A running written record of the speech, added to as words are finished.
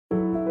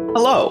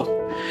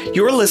Hello.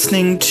 You're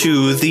listening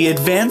to The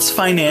Advanced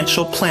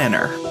Financial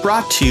Planner,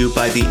 brought to you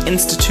by the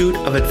Institute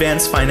of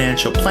Advanced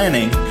Financial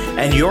Planning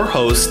and your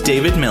host,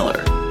 David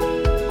Miller.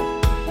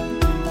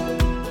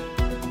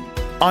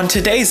 On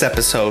today's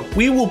episode,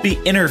 we will be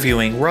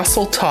interviewing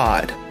Russell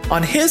Todd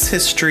on his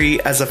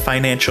history as a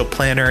financial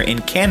planner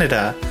in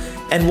Canada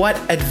and what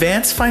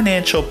advanced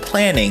financial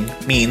planning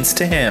means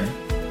to him.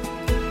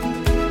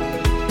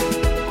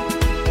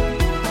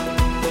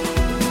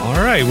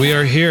 All right, we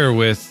are here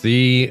with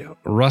the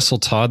Russell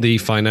Todd, the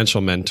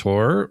financial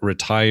mentor,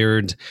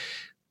 retired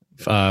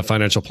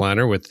financial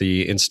planner with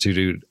the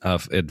Institute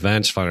of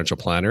Advanced Financial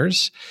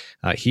Planners.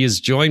 He has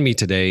joined me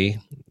today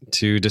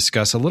to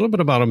discuss a little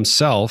bit about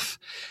himself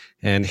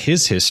and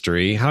his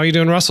history. How are you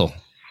doing, Russell?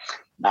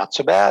 Not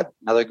so bad.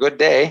 Another good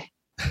day.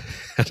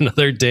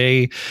 Another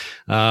day.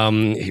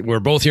 We're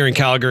both here in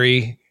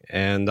Calgary,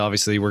 and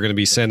obviously we're going to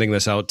be sending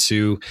this out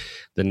to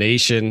the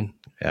nation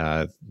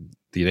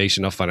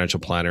of financial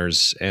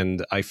planners.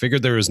 And I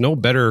figured there was no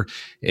better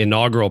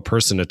inaugural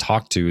person to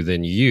talk to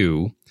than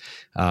you,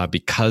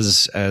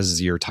 because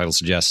as your title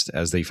suggests,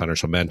 as the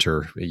financial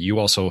mentor, you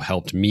also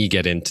helped me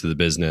get into the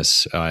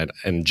business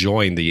and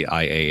join the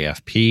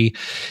IAFP.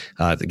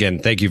 Again,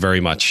 thank you very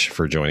much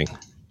for joining.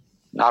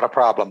 Not a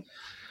problem.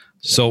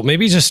 So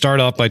maybe just start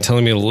off by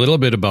telling me a little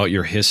bit about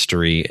your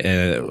history.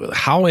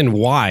 How and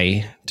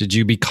why did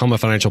you become a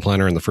financial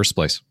planner in the first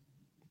place?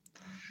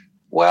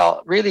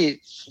 Well,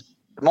 really,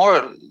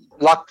 more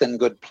luck than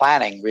good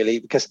planning, really,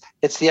 because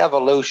it's the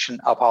evolution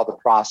of how the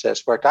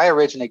process worked. I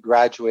originally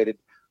graduated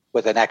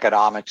with an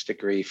economics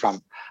degree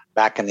from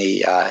back in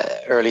the in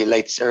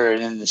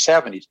the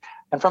 70s.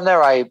 And from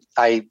there,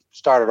 I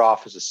started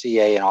off as a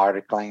CA in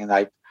articling, and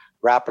I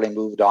rapidly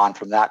moved on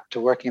from that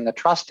to working in the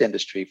trust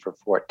industry for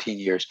 14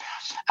 years.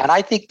 And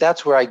I think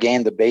that's where I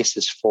gained the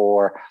basis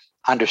for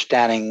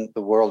understanding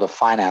the world of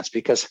finance,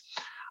 because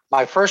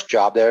my first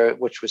job there,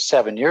 which was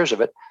 7 years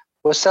of it,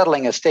 was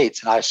settling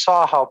estates. And I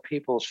saw how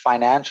people's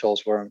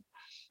financials were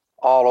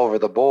all over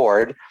the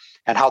board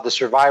and how the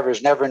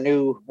survivors never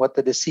knew what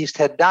the deceased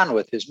had done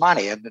with his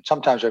money. And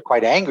sometimes they're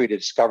quite angry to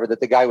discover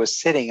that the guy was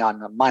sitting on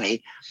the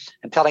money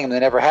and telling them they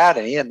never had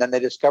any. And then they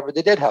discovered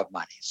they did have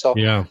money. So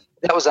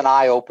that was an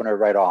eye opener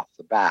right off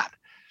the bat.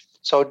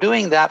 So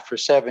doing that for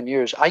 7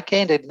 years, I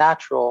gained a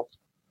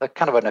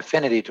kind of an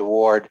affinity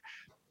toward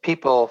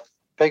people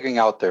figuring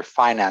out their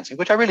financing,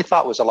 which I really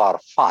thought was a lot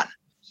of fun.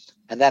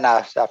 And then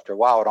after a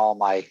while, and all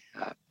my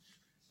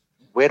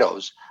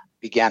widows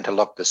began to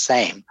look the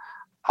same,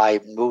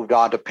 I moved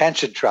on to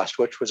pension trust,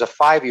 which was a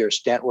 5-year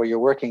stint where you're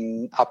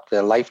working up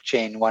the life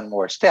chain one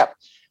more step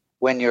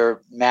when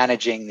you're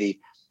managing the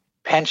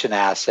pension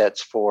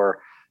assets for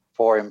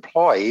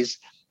employees.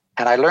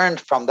 And I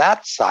learned from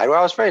that side, where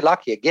I was very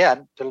lucky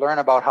again to learn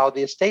about how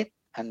the estate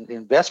and the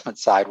investment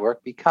side work,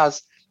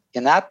 because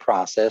in that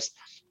process,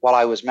 while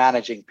I was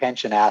managing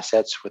pension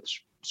assets with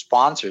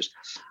sponsors,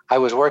 I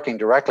was working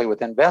directly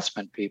with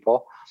investment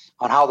people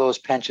on how those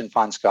pension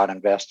funds got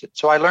invested.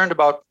 So I learned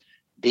about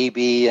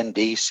DB and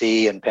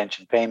DC and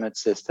pension payment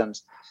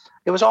systems.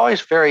 It was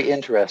always very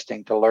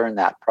interesting to learn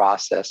that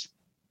process.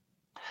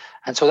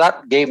 And so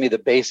that gave me the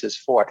basis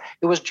for it.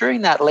 It was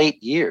during that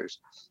late years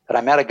that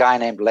I met a guy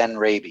named Len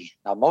Raby.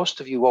 Now,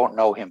 most of you won't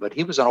know him, but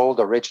he was an old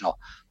original.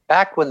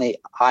 Back when the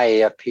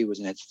IAFP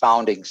was in its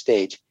founding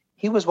stage,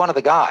 he was one of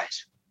the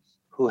guys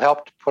who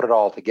helped put it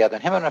all together,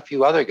 and him and a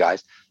few other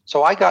guys.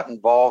 So I got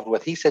involved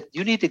with, he said,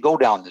 you need to go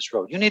down this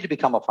road. You need to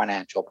become a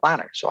financial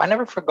planner. So I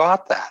never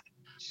forgot that.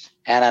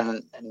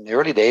 And in the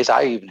early days,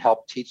 I even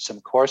helped teach some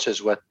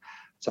courses with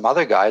some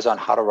other guys on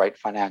how to write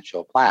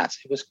financial plans.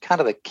 It was kind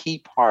of the key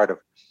part of,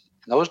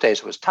 in those days,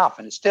 it was tough,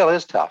 and it still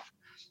is tough.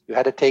 You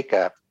had to take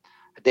a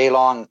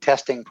day-long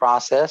testing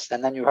process,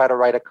 and then you had to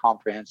write a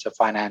comprehensive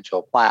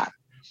financial plan.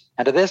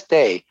 And to this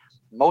day,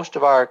 most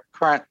of our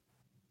current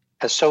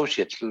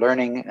associates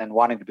learning and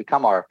wanting to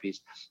become RFPs,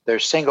 their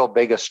single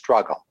biggest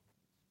struggle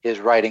is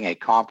writing a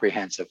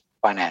comprehensive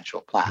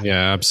financial plan.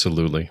 Yeah,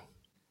 absolutely.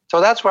 So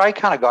that's where I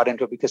kind of got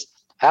into it, because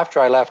after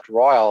I left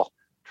Royal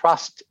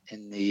Trust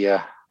in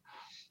the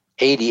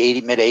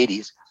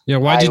mid-80s. Yeah,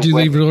 why did you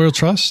leave Royal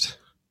Trust?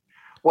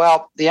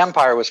 Well, the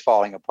empire was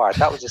falling apart.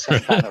 That was the same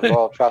time that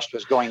Royal Trust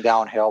was going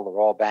downhill. The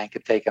Royal Bank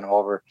had taken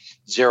over.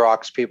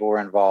 Xerox people were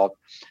involved,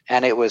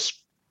 and it was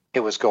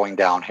going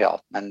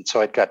downhill. And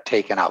so it got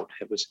taken out.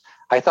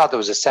 I thought there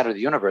was a center of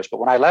the universe, but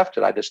when I left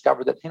it, I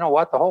discovered that, you know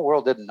what, the whole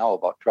world didn't know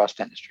about trust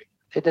industry.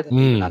 They didn't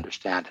even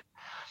understand it.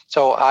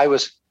 So I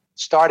was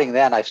starting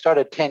then. I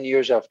started 10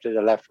 years after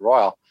I left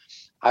Royal.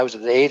 I was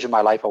at the age of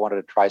my life, I wanted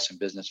to try some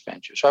business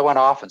ventures. So I went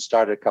off and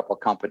started a couple of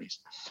companies.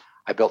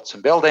 I built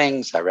some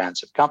buildings. I ran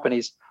some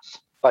companies.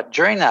 But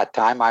during that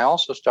time, I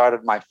also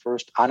started my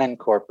first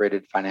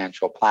unincorporated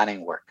financial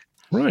planning work.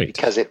 Right.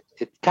 Because it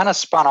kind of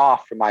spun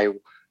off from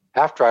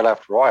after I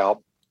left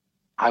Royal,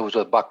 I was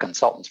with Buck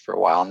Consultants for a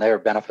while, and they were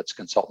benefits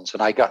consultants.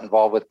 And I got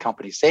involved with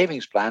company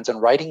savings plans and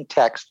writing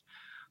text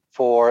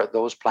for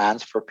those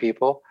plans for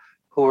people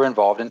who were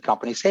involved in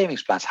company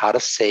savings plans, how to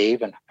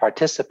save and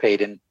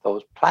participate in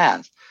those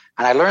plans.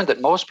 And I learned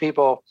that most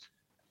people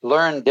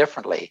learn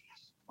differently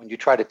when you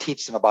try to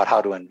teach them about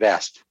how to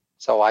invest.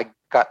 So I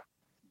got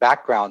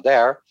background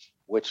there,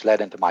 which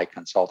led into my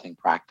consulting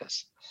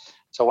practice.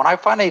 So when I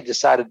finally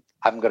decided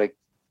I'm going to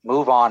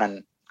move on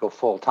and go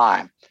full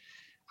time,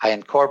 I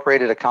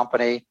incorporated a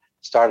company,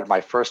 started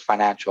my first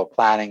financial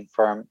planning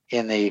firm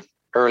in the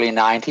early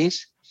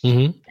 90s,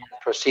 and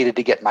proceeded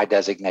to get my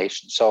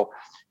designation. So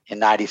in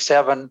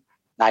 97,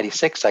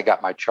 96, I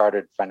got my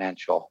chartered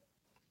financial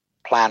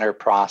planner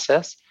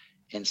process.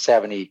 In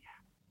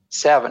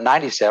 97,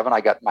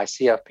 I got my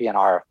CFP and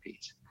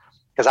RFPs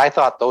because I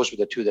thought those were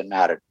the two that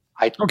mattered.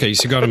 Okay,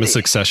 so you got them in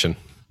succession.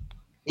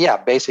 Yeah,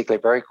 basically,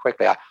 very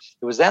quickly. It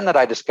was then that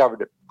I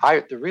discovered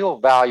that the real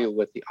value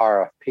with the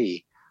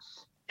RFP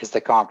is the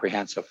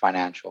comprehensive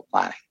financial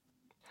planning.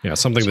 Yeah,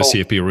 something the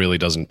CFP really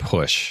doesn't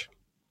push.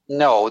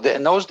 No,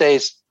 in those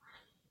days,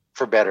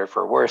 for better,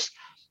 for worse,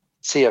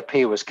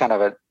 CFP was kind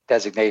of a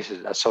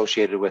designation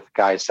associated with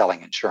guys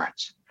selling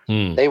insurance.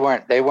 They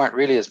weren't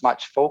really as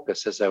much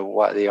focused as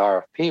what the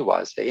RFP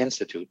was. The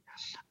institute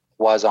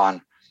was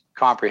on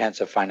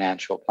comprehensive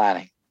financial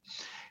planning.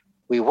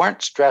 We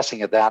weren't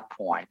stressing at that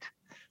point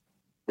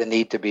the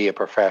need to be a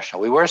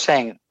professional. We were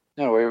saying,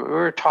 we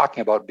were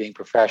talking about being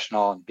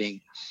professional and being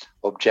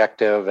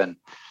objective and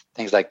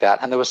things like that.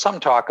 And there was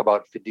some talk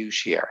about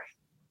fiduciary.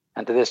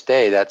 And to this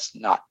day, that's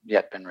not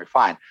yet been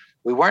refined.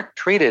 We weren't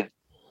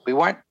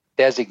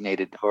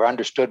designated or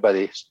understood by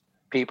these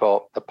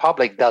people. The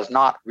public does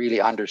not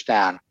really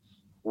understand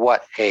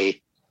what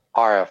a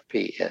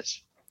RFP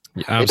is.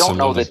 Yeah, they don't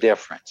know the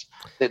difference.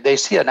 They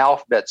see an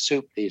alphabet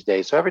soup these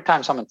days. So every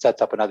time someone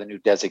sets up another new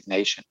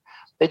designation,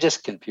 they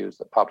just confuse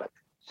the public.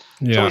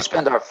 Yeah. So we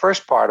spend our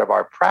first part of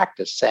our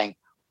practice saying,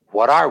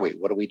 what are we?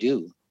 What do we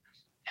do?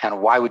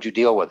 And why would you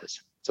deal with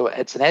us? So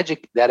it's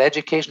that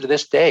education to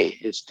this day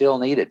is still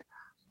needed.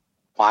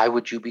 Why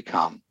would you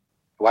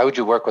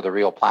work with a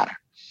real planner?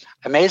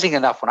 Amazing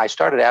enough, when I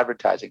started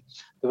advertising,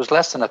 there was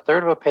less than a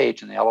third of a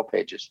page in the yellow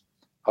pages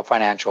of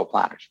financial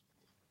planners.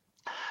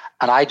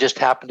 And I just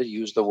happened to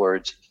use the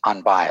words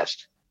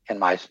unbiased in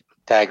my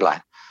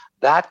tagline.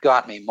 That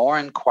got me more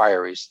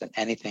inquiries than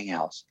anything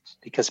else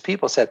because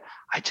people said,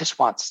 I just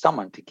want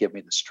someone to give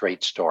me the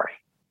straight story.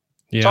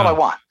 That's all I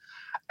want.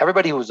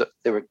 Everybody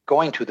they were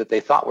going to that they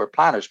thought were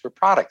planners were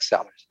product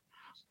sellers.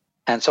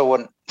 And so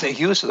when the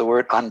use of the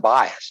word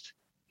unbiased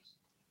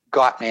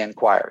got me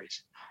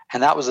inquiries.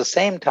 And that was the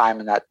same time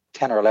in that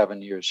 10 or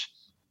 11 years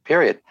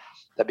period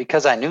that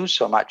because I knew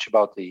so much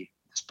about this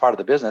part of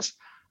the business,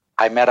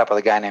 I met up with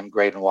a guy named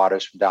Graydon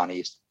Waters from down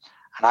east.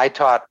 And I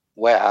taught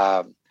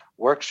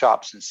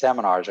workshops and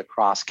seminars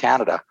across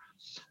Canada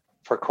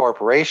for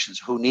corporations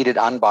who needed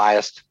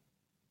unbiased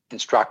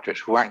instructors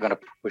who weren't going to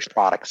push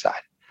product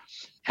side.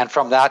 And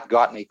from that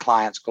got me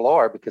clients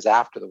galore because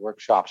after the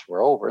workshops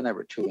were over, and there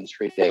were 2 and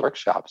 3 day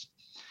workshops,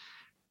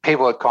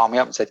 people would call me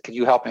up and said, can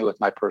you help me with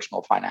my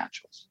personal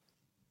financials?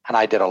 And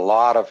I did a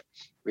lot of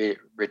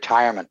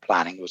retirement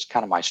planning. It was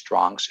kind of my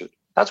strong suit.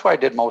 That's why I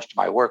did most of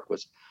my work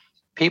was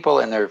people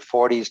in their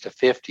 40s to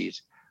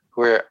 50s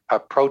who were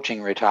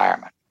approaching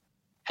retirement.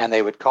 And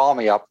they would call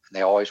me up and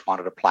they always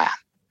wanted a plan.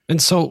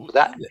 And so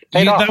that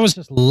was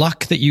just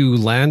luck that you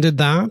landed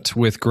that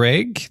with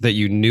Greg, that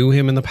you knew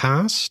him in the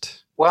past?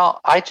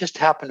 Well, I just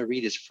happened to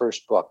read his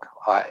first book.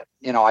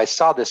 I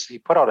saw this. He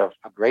put out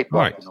a great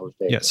book in those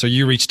days. Yeah, so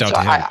you reached out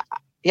to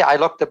him. I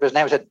looked up his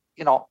name and said,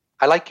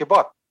 I like your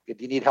book. Do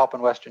you need help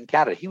in Western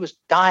Canada? He was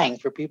dying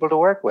for people to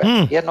work with.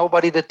 He had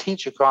nobody to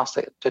teach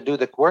to do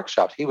the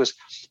workshops. He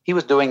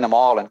was doing them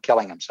all and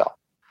killing himself.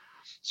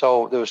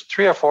 So there was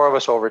 3 or 4 of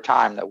us over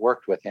time that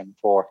worked with him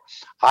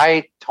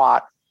I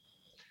taught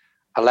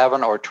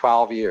 11 or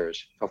 12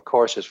 years of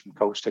courses from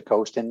coast to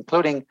coast,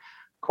 including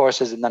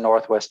courses in the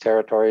Northwest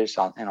Territories,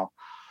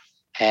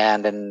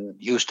 and in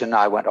Houston,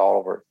 I went all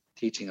over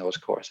teaching those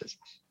courses.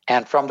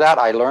 And from that,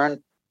 I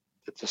learned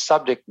that the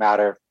subject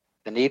matter,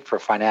 the need for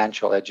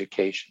financial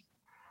education.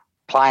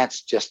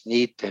 Clients just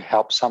need to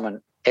help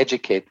someone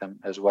educate them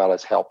as well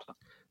as help them.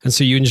 And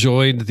so you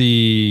enjoyed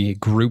the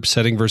group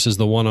setting versus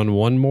the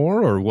one-on-one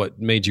more, or what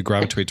made you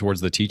gravitate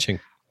towards the teaching?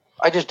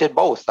 I just did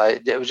both.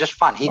 It was just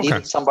fun. He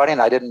needed somebody,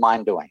 and I didn't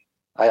mind doing.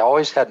 I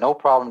always had no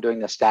problem doing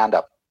the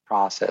stand-up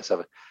process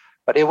of it.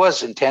 But it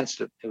was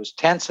intensive. It was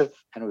tensive,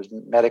 and it was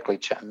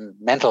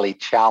mentally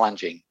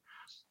challenging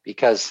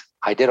because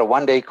I did a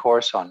 1-day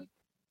course on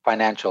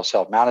financial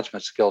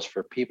self-management skills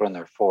for people in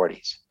their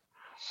 40s.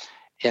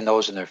 In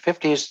those in their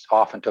 50s,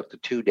 often took the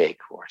 2-day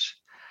course.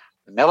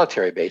 The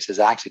military bases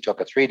actually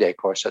took a 3-day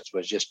course, that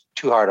was just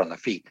too hard on the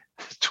feet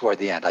toward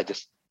the end. I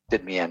just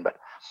did me in. But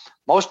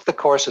most of the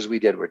courses we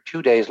did were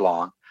 2 days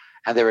long,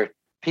 and there were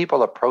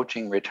people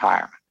approaching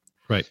retirement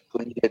who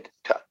needed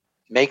to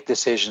make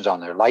decisions on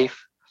their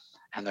life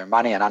and their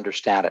money and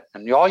understand it.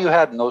 And all you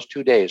had in those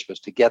 2 days was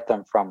to get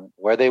them from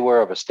where they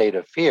were of a state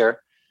of fear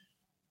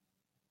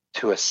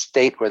to a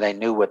state where they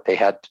knew what they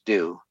had to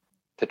do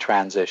to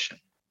transition.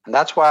 And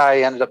that's why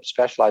I ended up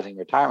specializing in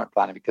retirement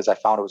planning, because I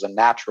found it was a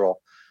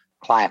natural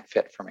client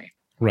fit for me.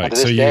 Right. And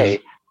to this day,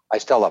 I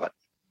still love it.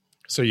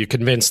 So you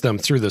convinced them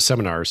through the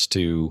seminars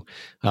to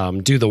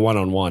do the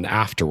one-on-one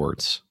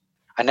afterwards.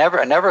 I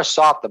never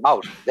sought them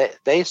out.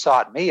 They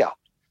sought me out.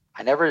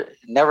 I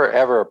never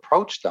ever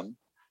approached them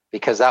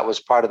because that was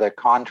part of their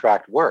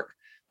contract work.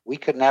 We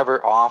could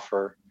never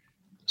offer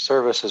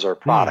services or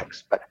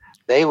products, but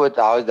they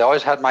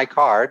always had my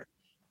card,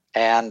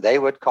 and they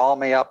would call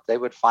me up. They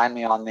would find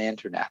me on the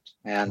internet,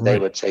 and they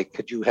would say,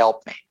 "Could you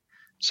help me?"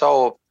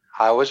 So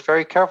I was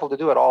very careful to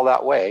do it all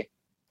that way.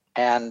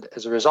 And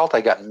as a result,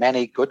 I got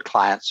many good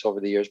clients over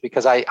the years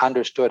because I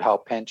understood how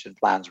pension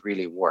plans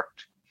really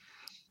worked.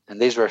 And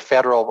these were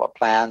federal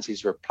plans.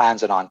 These were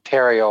plans in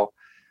Ontario.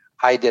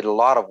 I did a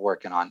lot of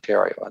work in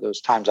Ontario. There was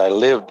times I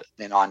lived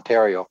in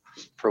Ontario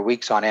for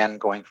weeks on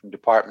end, going from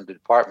department to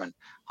department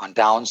on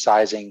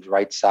downsizings,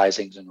 right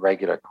sizings, and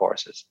regular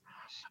courses.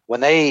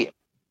 When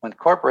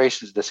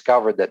corporations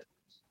discovered that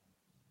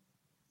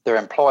their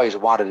employees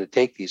wanted to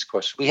take these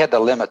courses, we had to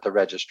limit the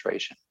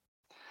registration.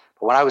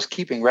 But when I was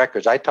keeping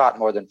records, I taught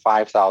more than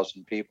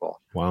 5,000 people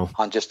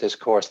on just this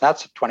course. And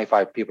that's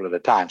 25 people at a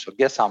time. So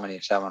guess how many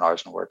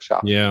seminars and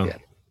workshops we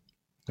did.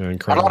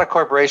 Incredible. A lot of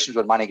corporations,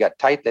 when money got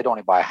tight, they'd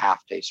only buy a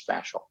half-day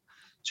special.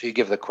 So you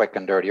give the quick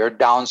and dirty, or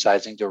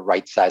downsizing to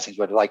right sizings.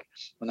 But like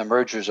when the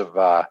mergers of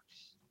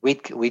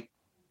wheat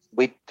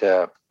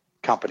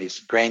companies,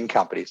 grain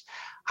companies,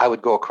 I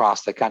would go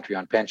across the country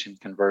on pension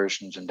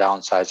conversions and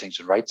downsizings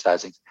and right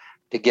sizings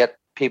to get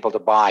people to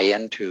buy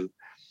into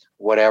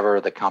whatever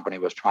the company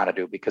was trying to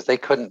do, because they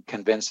couldn't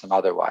convince them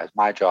otherwise.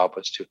 My job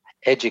was to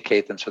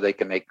educate them so they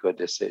can make good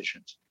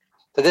decisions.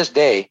 To this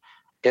day,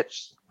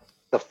 it's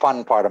the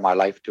fun part of my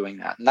life doing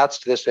that. And that's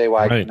to this day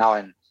why now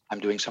I'm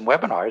doing some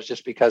webinars,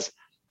 just because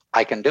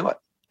I can do it.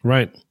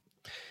 Right.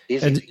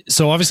 Easy. And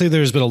so obviously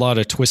there's been a lot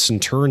of twists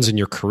and turns in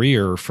your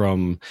career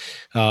from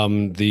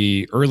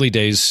the early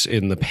days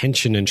in the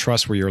pension and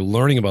trust where you're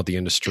learning about the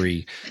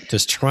industry,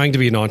 just trying to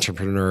be an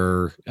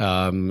entrepreneur.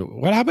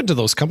 What happened to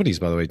those companies,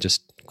 by the way,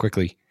 just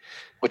quickly?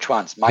 Which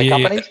ones? My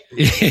companies?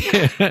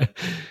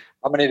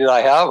 How many did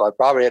I have? I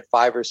probably had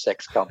 5 or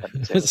 6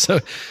 companies. So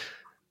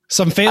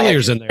some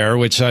failures in there,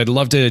 which I'd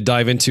love to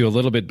dive into a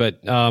little bit. But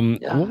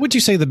what would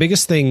you say the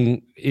biggest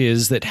thing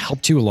is that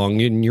helped you along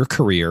in your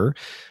career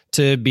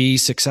to be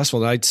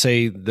successful? I'd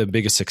say the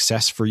biggest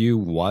success for you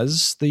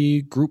was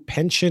the group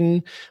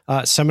pension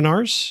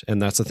seminars, and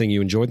that's the thing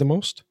you enjoyed the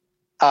most?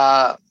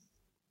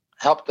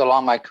 Helped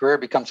along my career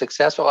become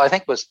successful, I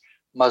think was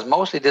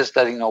mostly just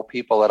letting know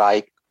people that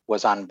I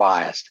was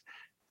unbiased.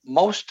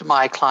 Most of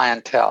my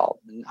clientele,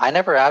 I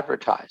never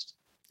advertised.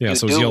 Yeah,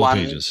 so it was Yellow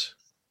Pages.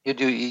 You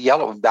do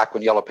Yellow, back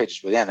when Yellow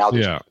Pages were in. Now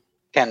there's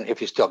 10,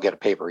 if you still get a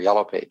paper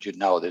Yellow Page, you'd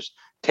know there's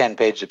 10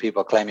 pages of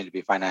people claiming to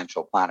be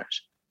financial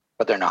planners,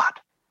 but they're not.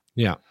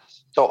 Yeah.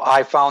 So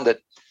I found that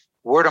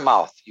word of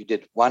mouth, you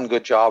did one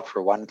good job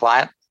for one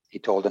client, he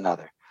told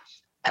another,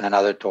 and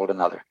another told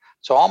another.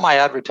 So all my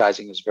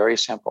advertising was very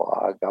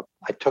simple.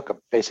 I took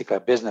basically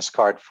a business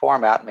card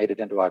format, made it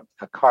into a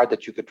card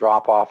that you could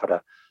drop off at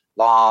a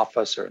law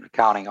office or an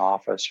accounting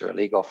office or a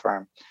legal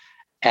firm,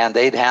 and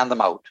they'd hand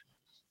them out.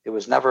 It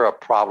was never a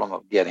problem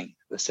of getting.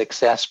 The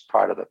success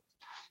part of it,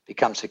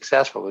 become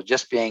successful, was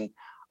just being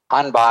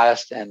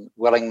unbiased and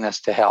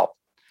willingness to help.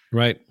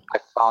 Right. I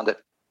found that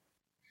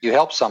you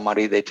help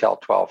somebody, they tell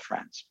 12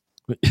 friends.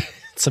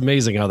 It's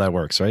amazing how that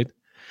works, right?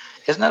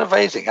 Isn't it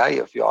amazing how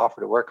if you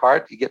offer to work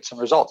hard, you get some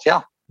results?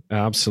 Yeah.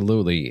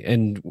 Absolutely.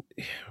 And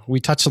we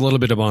touched a little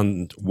bit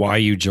on why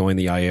you joined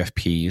the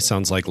IFP. It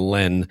sounds like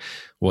Len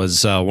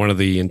was one of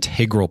the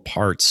integral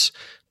parts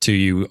to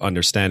you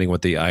understanding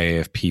what the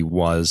IAFP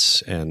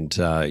was. And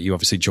you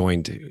obviously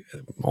joined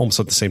almost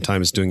at the same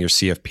time as doing your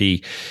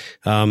CFP.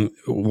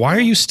 Why are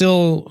you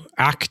still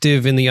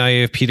active in the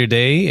IAFP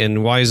today,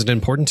 and why is it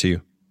important to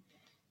you?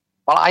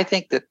 Well, I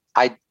think that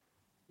I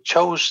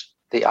chose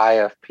the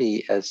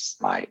IFP as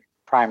my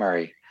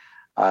primary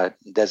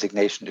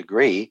designation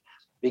degree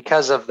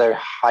because of their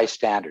high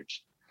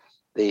standards,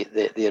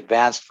 the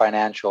advanced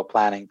financial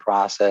planning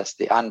process,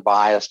 the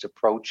unbiased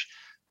approach,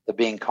 the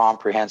being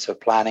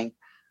comprehensive planning.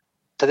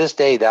 To this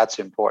day, that's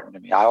important to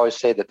me. I always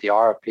say that the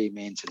RFP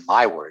means, in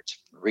my words,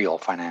 real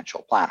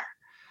financial planner.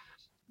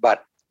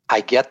 But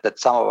I get that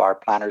some of our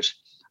planners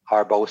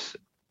are both,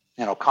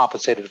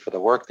 compensated for the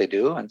work they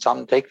do, and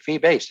some take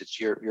fee-based. It's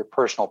your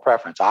personal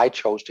preference. I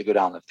chose to go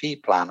down the fee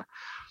plan.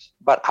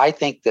 But I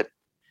think that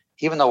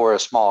even though we're a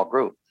small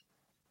group,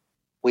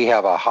 we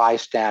have a high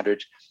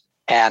standard,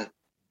 and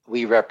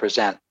we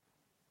represent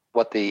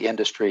what the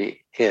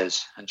industry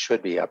is and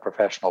should be,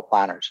 professional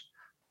planners.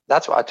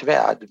 That's why, to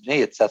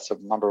me, that's the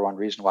number one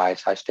reason why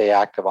I stay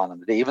active on them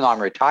today. Even though I'm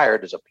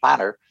retired as a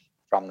planner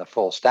from the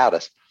full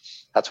status,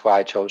 that's why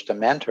I chose to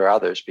mentor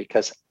others,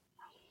 because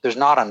there's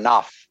not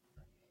enough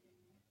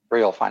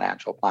real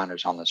financial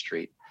planners on the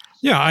street.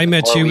 Yeah, I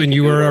met you and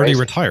you were already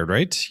retired,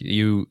 right?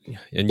 You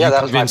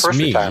that was my first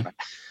retirement.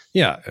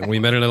 Yeah, and we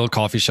met in a little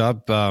coffee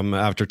shop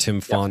after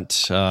Tim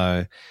Font,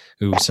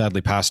 who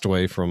sadly passed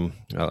away from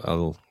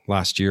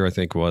last year, I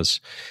think it was.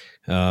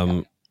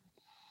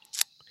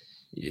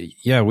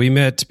 Yeah, we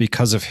met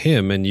because of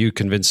him, and you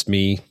convinced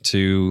me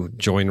to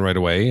join right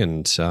away,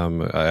 and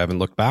I haven't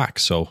looked back.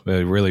 So I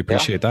really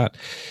appreciate that.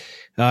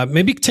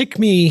 Maybe take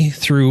me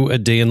through a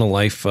day in the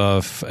life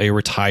of a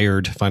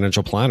retired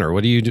financial planner.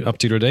 What are you up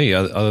to today,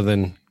 other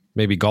than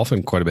maybe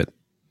golfing quite a bit?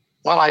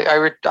 Well,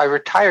 I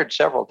retired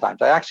several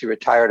times. I actually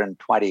retired in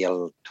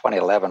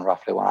 2011,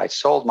 roughly, when I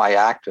sold my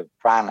active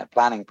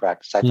planning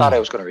practice. I thought I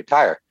was going to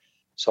retire.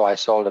 So I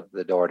sold it to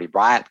the Doherty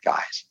Bryant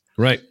guys.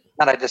 Right.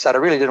 And I decided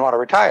I really didn't want to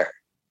retire.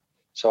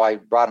 So I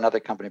brought another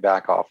company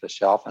back off the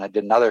shelf, and I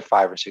did another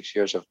 5 or 6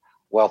 years of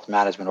wealth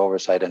management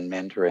oversight and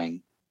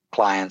mentoring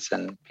clients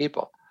and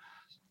people.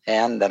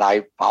 And then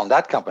I wound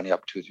that company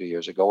up 2-3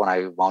 years ago, and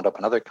I wound up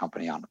another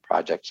company on the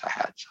projects I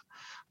had. So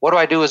what do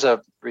I do as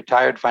a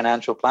retired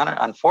financial planner?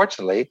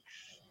 Unfortunately,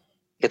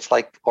 it's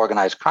like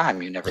organized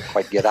crime. You never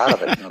quite get out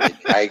of it. They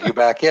drag you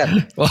back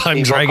in. Well,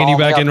 I'm dragging you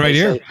back in right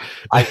here.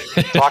 I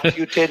talked to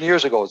you 10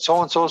 years ago.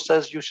 So-and-so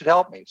says you should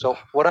help me. So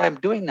what I'm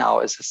doing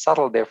now is a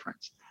subtle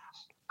difference.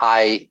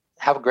 I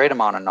have a great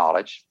amount of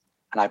knowledge,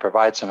 and I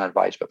provide some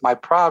advice. But my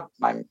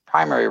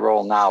primary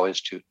role now is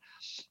to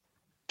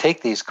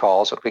take these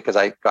calls, because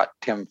I got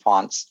Tim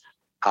Font's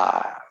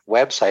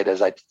website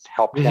as I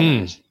helped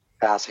him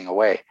passing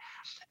away.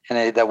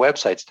 And the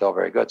website's still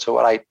very good.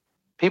 So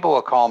people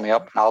will call me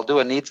up, and I'll do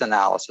a needs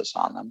analysis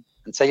on them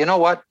and say, you know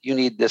what, you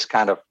need this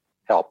kind of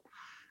help.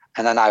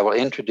 And then I will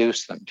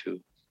introduce them to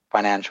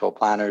financial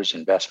planners,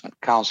 investment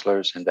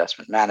counselors,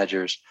 investment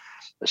managers,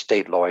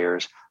 estate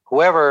lawyers,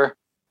 whoever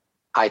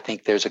I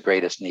think there's a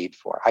greatest need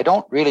for. I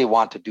don't really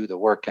want to do the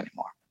work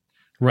anymore.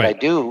 Right. But I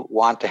do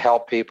want to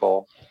help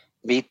people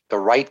meet the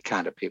right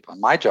kind of people.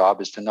 And my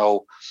job is to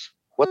know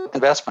what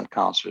investment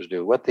counselors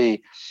do, what the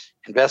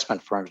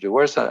investment firms do,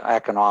 where's the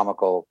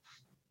economical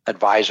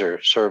advisor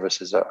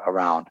services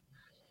around.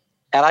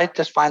 And I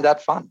just find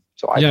that fun.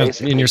 So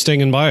and you're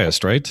staying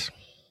unbiased, right?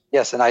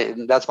 Yes,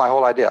 and that's my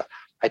whole idea.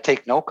 I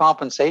take no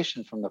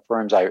compensation from the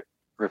firms I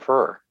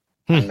refer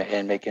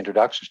and make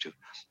introductions to.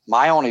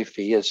 My only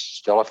fee is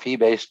still a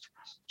fee-based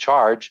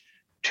charge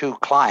to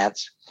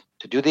clients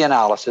to do the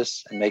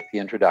analysis and make the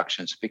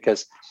introductions.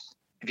 Because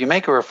if you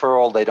make a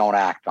referral, they don't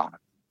act on it.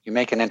 You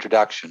make an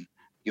introduction,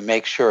 you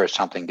make sure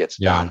something gets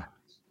done.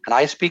 And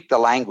I speak the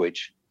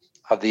language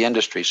of the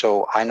industry,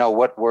 so I know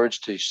what words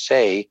to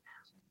say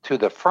to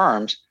the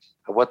firms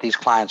of what these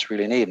clients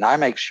really need. And I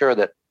make sure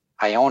that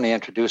I only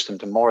introduce them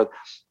to more.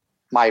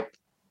 My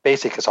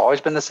basic has always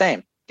been the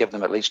same. Give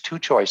them at least 2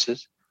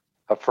 choices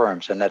of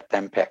firms and let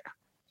them pick.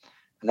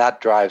 And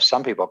that drives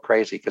some people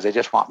crazy because they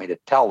just want me to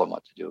tell them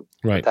what to do.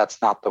 Right. But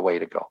that's not the way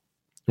to go.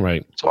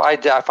 Right. So I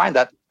find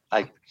that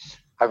I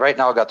right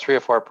now got 3 or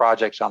 4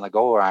 projects on the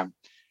go where I'm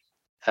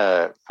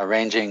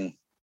arranging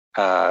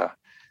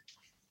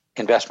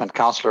investment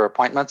counselor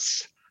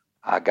appointments,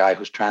 a guy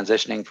who's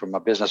transitioning from a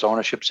business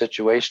ownership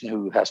situation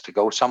who has to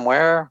go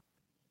somewhere.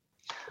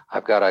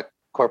 I've got a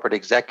corporate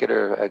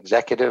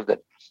executive that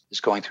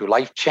is going through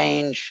life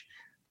change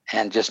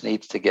and just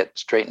needs to get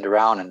straightened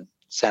around and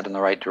sent in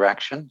the right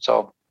direction.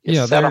 So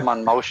set them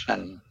on motion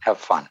and have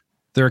fun.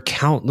 There are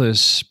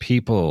countless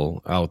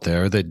people out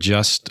there that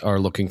just are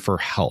looking for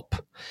help,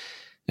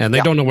 and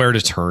they don't know where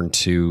to turn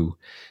to.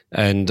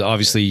 And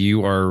obviously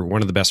you are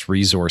one of the best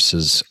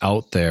resources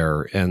out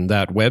there. And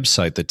that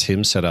website that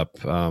Tim set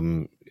up,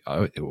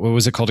 what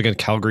was it called again?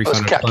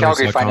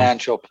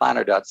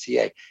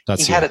 CalgaryFinancialPlanner.ca.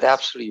 He had it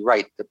absolutely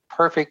right. The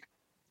perfect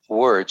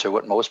words are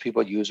what most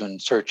people use when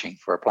searching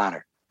for a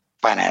planner.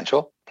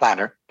 Financial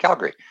Planner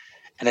Calgary.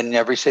 And in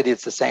every city,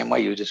 it's the same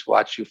way. You just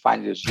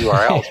find those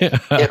URLs.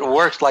 It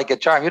works like a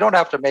charm. You don't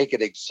have to make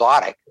it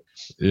exotic.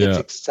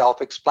 It's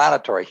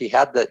self-explanatory. He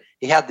had the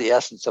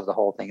essence of the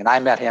whole thing. And I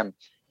met him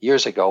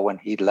years ago when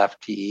he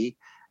left TE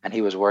and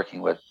he was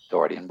working with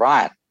Doherty and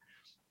Bryant.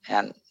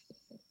 And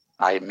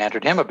I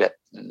mentored him a bit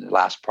in the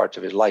last parts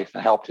of his life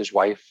and helped his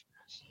wife,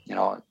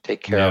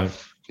 take care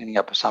of cleaning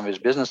up some of his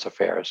business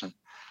affairs. And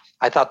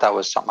I thought that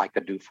was something I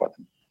could do for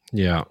them.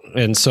 Yeah.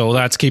 And so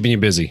that's keeping you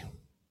busy.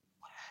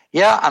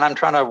 Yeah. And I'm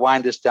trying to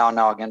wind this down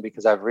now again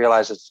because I've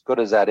realized as good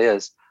as that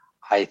is,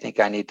 I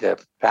think I need to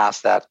pass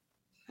that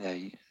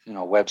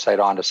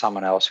website on to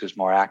someone else who's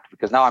more active,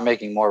 because now I'm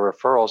making more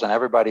referrals and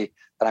everybody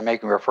that I'm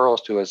making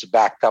referrals to is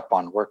backed up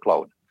on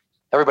workload.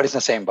 Everybody's in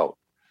the same boat,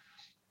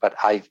 but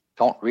I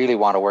don't really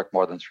want to work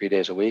more than 3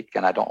 days a week,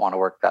 and I don't want to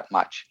work that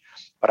much,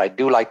 but I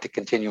do like to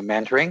continue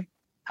mentoring.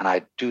 And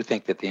I do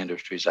think that the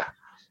industry is a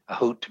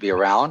hoot to be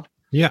around.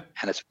 Yeah.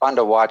 And it's fun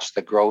to watch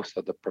the growth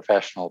of the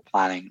professional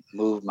planning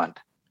movement.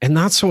 And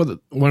that's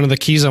one of the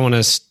keys I want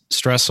to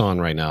stress on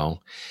right now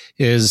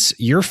is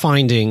you're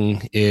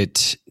finding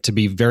it to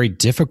be very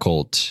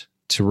difficult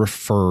to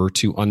refer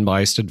to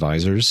unbiased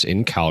advisors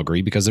in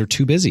Calgary because they're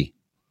too busy.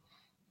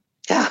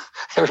 Yeah,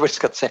 everybody's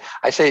got to say.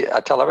 I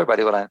tell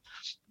everybody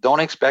don't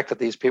expect that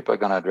these people are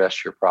going to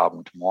address your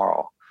problem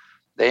tomorrow.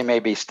 They may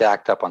be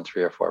stacked up on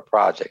 3 or 4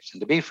 projects.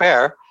 And to be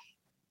fair,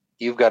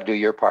 you've got to do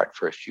your part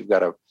first. You've got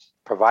to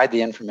provide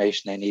the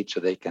information they need so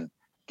they can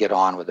get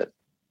on with it.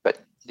 But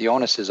the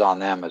onus is on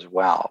them as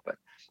well. But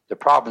the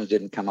problems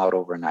didn't come out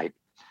overnight.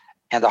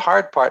 And the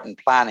hard part in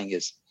planning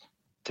is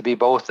to be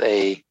both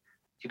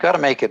you've got to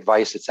make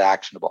advice that's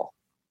actionable.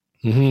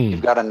 Mm-hmm.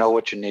 You've got to know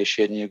what your niche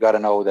is, and you've got to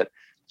know that,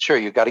 sure,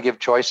 you've got to give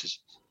choices,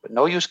 but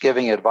no use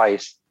giving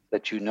advice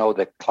that you know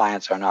that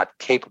clients are not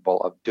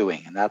capable of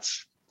doing. And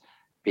that's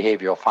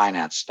behavioral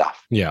finance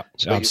stuff. Yeah,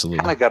 so absolutely.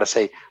 You kind of got to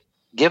say,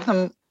 give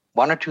them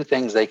one or two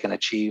things they can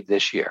achieve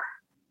this year,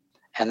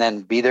 and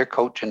then be their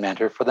coach and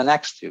mentor for the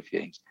next two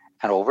things.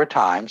 And over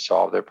time,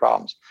 solve their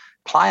problems.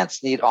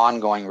 Clients need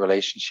ongoing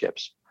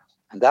relationships.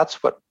 And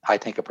that's what I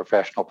think a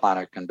professional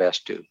planner can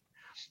best do.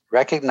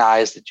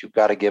 Recognize that you've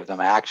got to give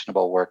them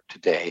actionable work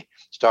today,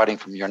 starting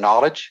from your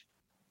knowledge.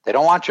 They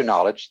don't want your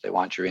knowledge. They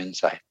want your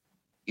insight.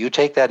 You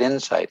take that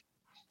insight.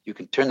 You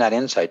can turn that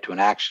insight to an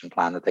action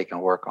plan that they can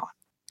work on.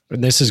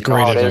 And this is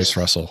great advice,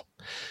 Russell.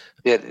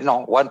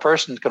 One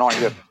person can only,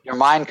 your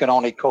mind can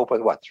only cope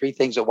with three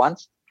things at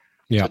once?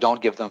 Yeah. So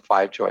don't give them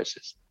 5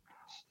 choices.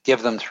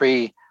 Give them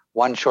 3,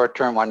 one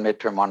short-term, one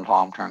midterm, one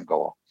long-term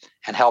goal,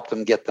 and help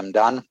them get them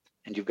done.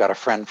 And you've got a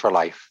friend for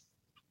life.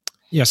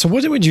 Yeah. So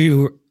what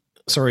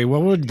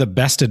would the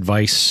best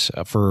advice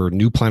for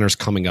new planners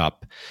coming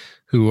up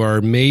who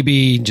are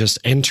maybe just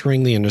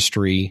entering the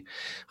industry?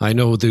 I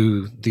know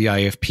the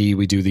IFP,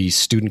 we do the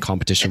student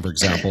competition, for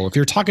example. If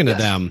you're talking to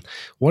them,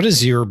 what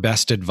is your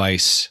best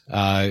advice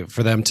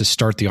for them to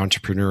start the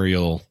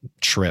entrepreneurial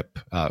trip?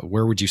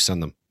 Where would you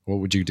send them? What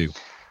would you do?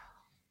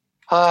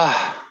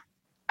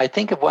 I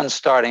think if one's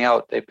starting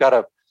out, they've got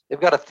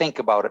to think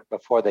about it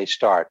before they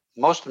start.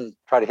 Most of them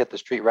try to hit the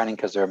street running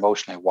because they're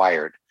emotionally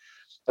wired,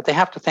 but they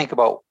have to think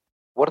about,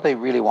 what do they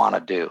really want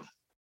to do?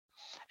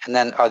 And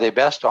then, are they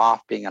best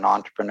off being an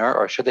entrepreneur,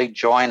 or should they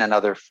join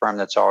another firm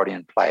that's already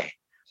in play?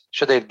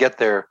 Should they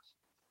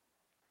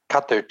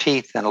cut their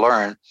teeth and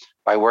learn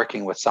by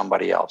working with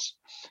somebody else?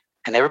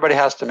 And everybody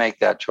has to make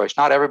that choice.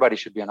 Not everybody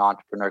should be an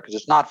entrepreneur because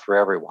it's not for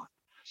everyone.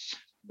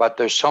 But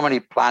there's so many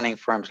planning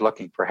firms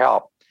looking for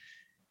help.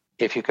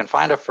 If you can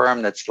find a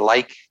firm that's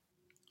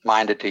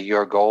like-minded to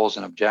your goals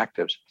and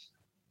objectives,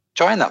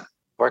 join them,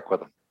 work with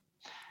them.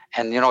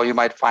 And, you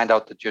might find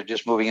out that you're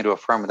just moving into a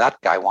firm and that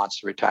guy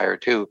wants to retire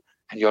too,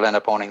 and you'll end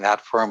up owning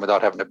that firm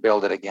without having to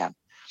build it again.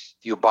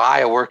 Do you buy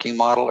a working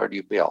model or do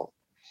you build?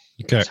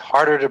 Okay. It's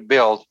harder to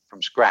build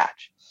from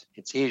scratch.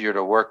 It's easier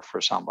to work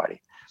for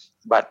somebody.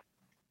 But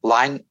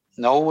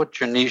know what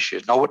your niche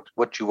is, know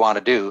what you want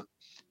to do,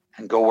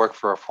 and go work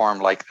for a firm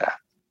like that.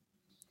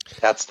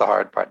 That's the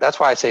hard part. That's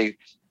why I say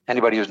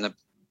anybody who's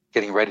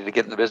getting ready to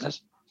get in the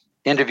business,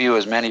 interview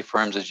as many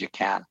firms as you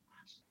can,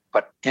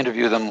 but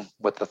interview them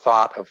with the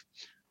thought of,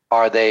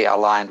 are they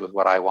aligned with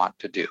what I want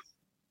to do?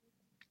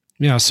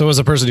 Yeah. So as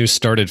a person who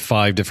started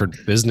 5 different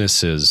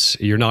businesses,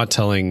 you're not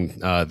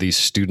telling these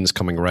students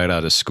coming right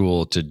out of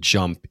school to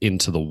jump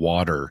into the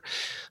water,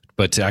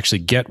 but to actually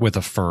get with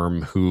a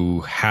firm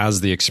who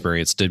has the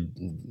experience to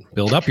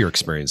build up your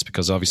experience,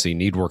 because obviously you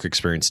need work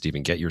experience to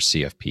even get your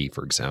CFP,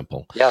 for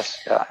example. Yes.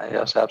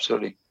 Yes,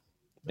 absolutely.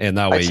 And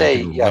that way you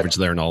can leverage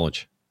their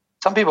knowledge.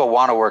 Some people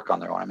want to work on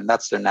their own. I mean,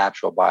 that's their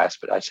natural bias.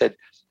 But I said,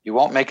 you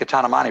won't make a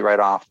ton of money right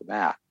off the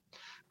bat.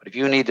 But if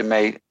you need to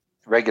make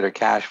regular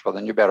cash flow,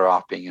 then you're better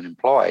off being an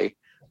employee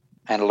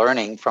and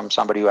learning from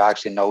somebody who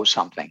actually knows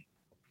something.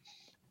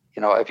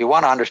 If you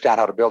want to understand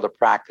how to build a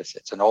practice,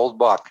 it's an old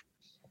book,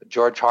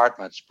 George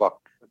Hartman's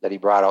book that he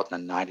brought out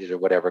in the 90s or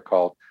whatever,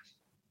 called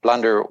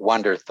Blunder,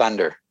 Wonder,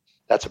 Thunder.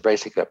 That's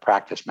basically a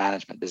practice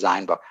management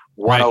design book.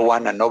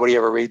 101, and nobody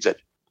ever reads it.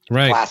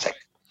 Right. Classic.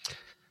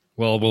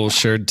 Well, we'll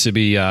sure to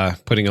be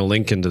putting a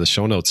link into the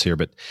show notes here,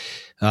 but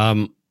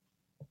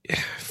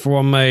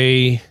from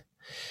a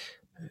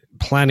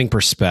planning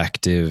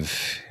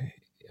perspective,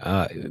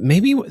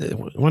 maybe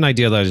one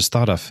idea that I just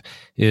thought of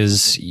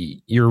is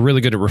you're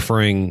really good at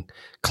referring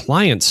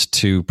clients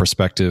to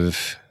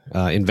prospective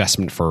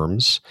investment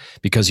firms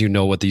because you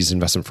know what these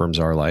investment firms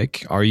are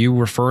like. Are you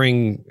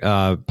referring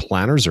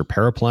planners or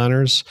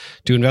paraplanners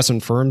to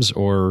investment firms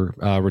or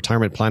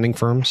retirement planning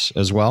firms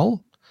as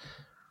well?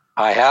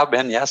 I have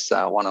been, yes.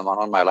 One of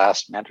my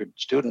last mentored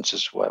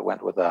students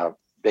went with a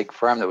big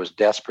firm that was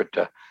desperate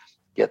to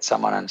get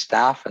someone on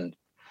staff, and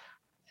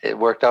it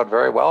worked out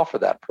very well for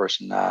that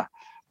person.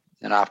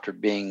 And after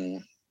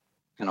being,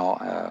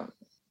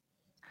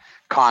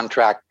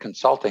 contract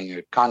consulting,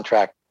 or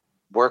contract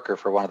worker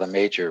for one of the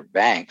major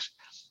banks,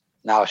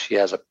 now she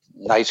has a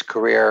nice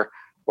career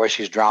where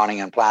she's drowning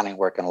in planning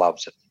work and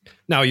loves it.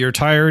 Now you're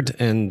tired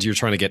and you're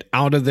trying to get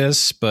out of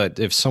this, but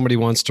if somebody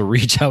wants to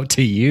reach out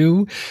to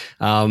you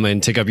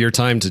and take up your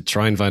time to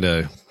try and find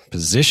a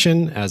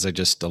position, as I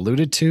just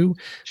alluded to,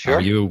 sure.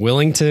 Are you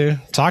willing to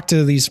talk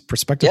to these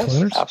prospective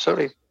planners? Yes,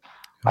 absolutely.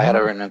 I had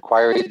an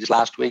inquiry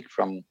last week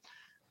from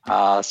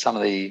some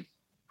of the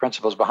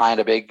principals behind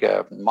a big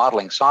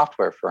modeling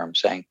software firm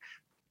saying,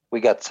 we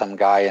got some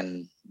guy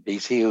in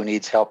BC who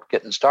needs help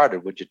getting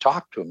started. Would you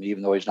talk to him,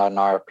 even though he's not an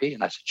RFP?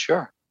 And I said,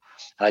 sure.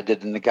 And I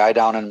did the guy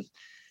down in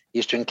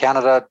Eastern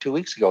Canada 2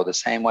 weeks ago the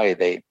same way.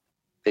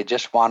 They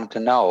just wanted to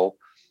know,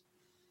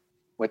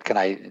 what can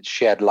I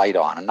shed light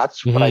on? And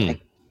that's what I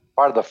think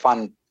part of the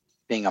fun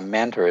being a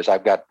mentor is.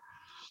 I've got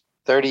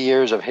 30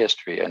 years of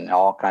history in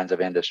all kinds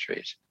of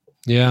industries.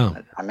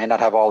 Yeah. I may not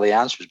have all the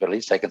answers, but at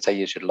least I can say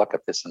you should look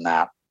at this and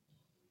that.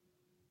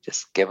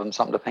 Just give them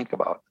something to think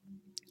about.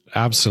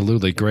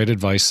 Absolutely. Great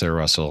advice there,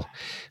 Russell.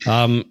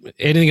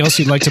 Anything else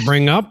you'd like to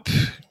bring up?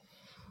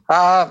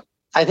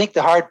 I think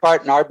the hard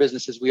part in our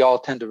business is we all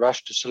tend to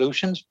rush to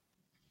solutions.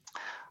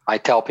 I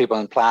tell people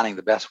in planning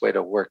the best way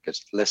to work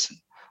is listen.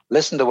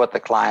 Listen to what the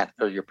client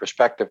or your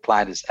prospective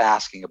client is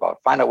asking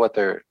about. Find out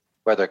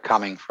where they're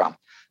coming from.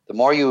 The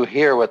more you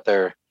hear what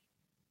they're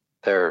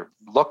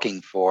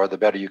looking for, the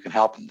better you can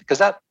help them, because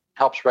that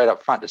helps right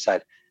up front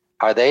decide,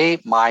 are they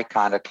my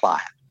kind of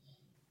client?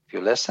 If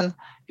you listen,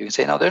 you can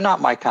say, no, they're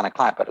not my kind of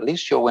client, but at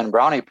least you'll win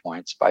brownie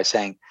points by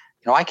saying,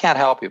 I can't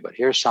help you, but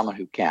here's someone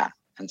who can,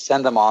 and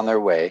send them on their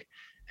way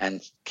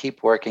and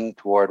keep working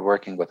toward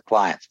working with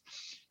clients.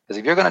 Because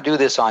if you're going to do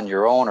this on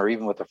your own or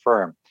even with a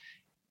firm,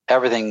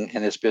 everything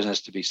in this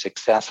business to be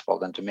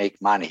successful and to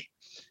make money,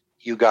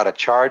 you got to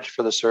charge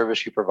for the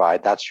service you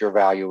provide. That's your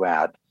value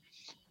add.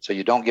 So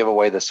you don't give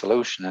away the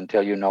solution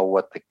until you know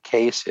what the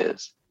case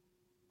is.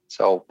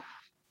 So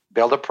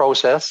build a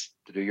process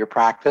to do your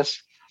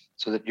practice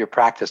so that your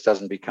practice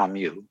doesn't become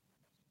you.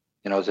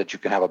 So that you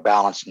can have a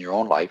balance in your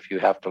own life. You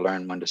have to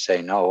learn when to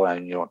say no,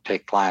 and you don't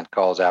take client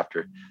calls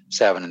after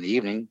 7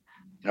 p.m.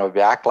 If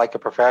you act like a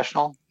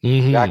professional,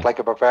 you act like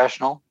a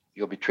professional,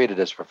 you'll be treated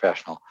as a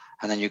professional,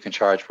 and then you can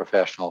charge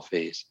professional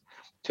fees.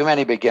 Too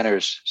many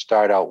beginners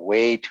start out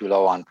way too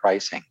low on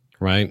pricing,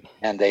 right?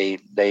 And they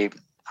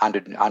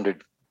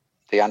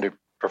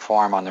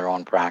underperform on their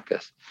own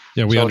practice.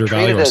 Yeah, we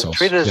undervalue ourselves.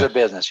 Treat it as a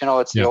business.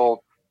 It's the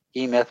old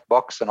E-Myth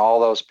books and all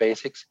those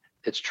basics.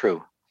 It's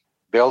true.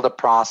 Build a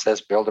process,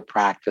 build a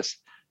practice,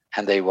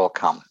 and they will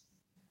come.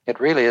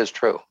 It really is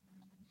true.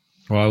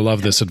 Well, I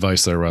love this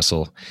advice there,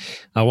 Russell.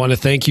 I want to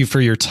thank you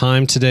for your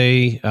time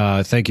today.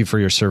 Thank you for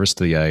your service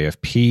to the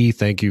IFP.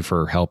 Thank you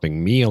for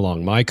helping me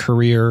along my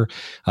career.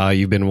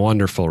 You've been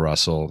wonderful,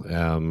 Russell.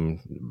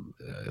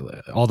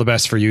 All the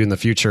best for you in the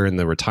future in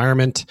the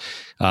retirement.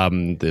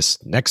 This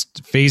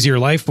next phase of your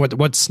life,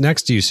 what's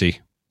next do you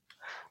see?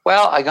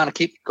 Well, I'm going to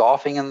keep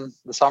golfing in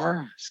the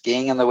summer,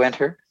 skiing in the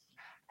winter,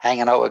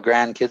 hanging out with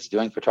grandkids,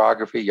 doing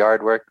photography,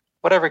 yard work.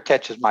 Whatever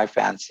catches my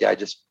fancy, I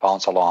just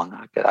bounce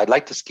along. I'd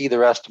like to ski the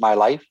rest of my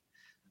life.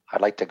 I'd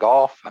like to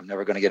golf. I'm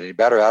never going to get any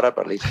better at it,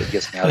 but at least it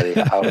gets me out of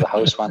the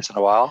house once in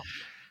a while.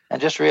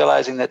 And just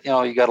realizing that,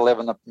 you got to live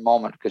in the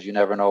moment because you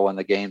never know when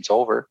the game's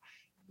over.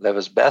 Live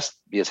as best,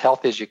 be as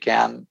healthy as you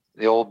can.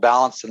 The old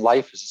balance in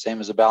life is the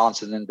same as a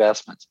balance in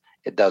investments.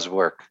 It does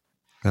work.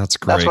 That's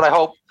great. That's what I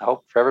hope. I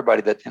hope for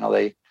everybody that,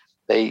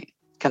 they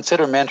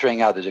consider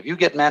mentoring others. If you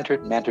get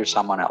mentored, mentor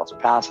someone else.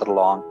 Pass it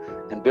along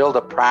and build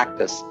a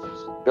practice.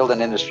 Build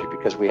an industry,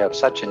 because we have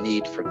such a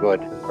need for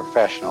good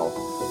professional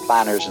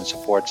planners and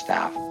support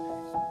staff.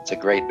 It's a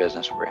great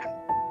business we're in.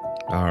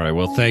 All right.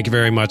 Well, thank you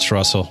very much,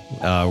 Russell.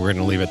 We're going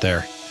to leave it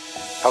there.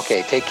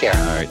 Okay. Take care.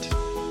 All right.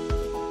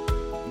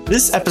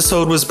 This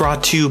episode was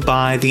brought to you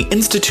by the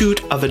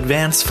Institute of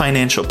Advanced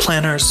Financial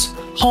Planners,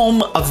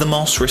 home of the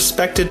most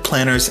respected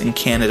planners in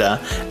Canada,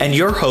 and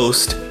your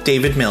host,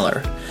 David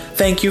Miller.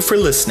 Thank you for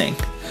listening.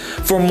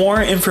 For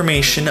more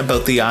information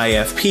about the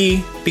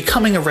IFP,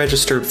 becoming a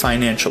registered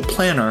financial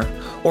planner,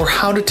 or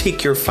how to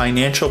take your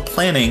financial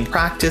planning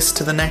practice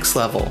to the next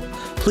level,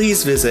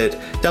 please visit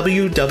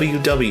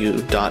www.iafp.ca.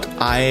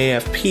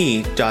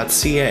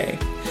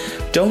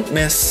 Don't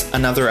miss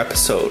another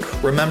episode.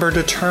 Remember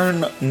to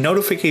turn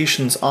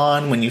notifications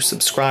on when you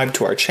subscribe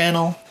to our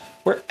channel,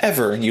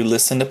 wherever you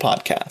listen to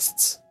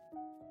podcasts.